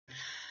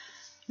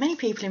Many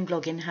people in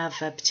blogging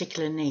have a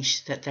particular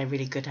niche that they're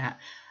really good at,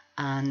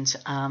 and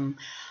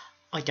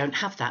I don't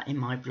have that in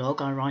my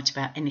blog. I write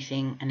about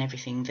anything and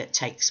everything that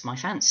takes my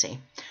fancy.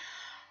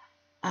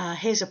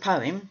 Here's a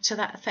poem to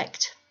that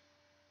effect.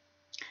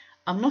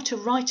 I'm not a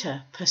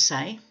writer per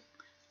se,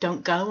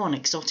 don't go on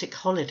exotic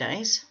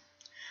holidays,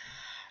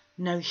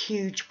 no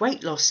huge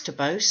weight loss to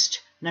boast,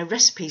 no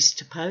recipes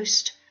to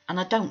post, and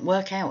I don't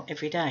work out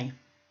every day.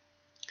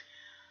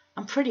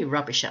 I'm pretty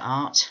rubbish at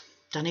art,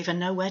 don't even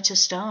know where to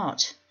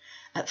start.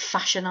 At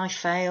fashion I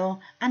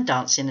fail, and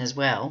dancing as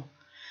well.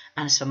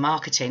 And as for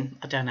marketing,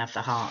 I don't have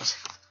the heart.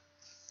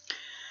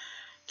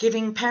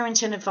 Giving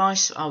parenting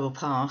advice, I will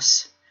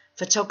pass.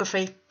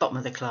 Photography, bottom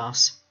of the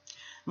class.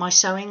 My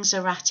sewing's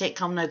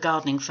erratic, I'm no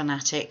gardening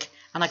fanatic,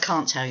 and I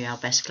can't tell you how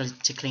best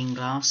to clean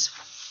glass.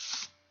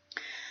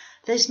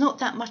 There's not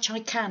that much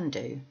I can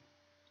do,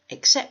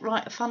 except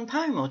write a fun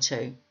poem or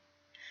two.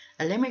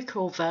 A limerick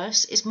or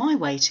verse is my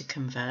way to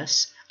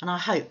converse, and I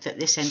hope that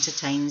this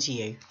entertains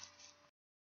you.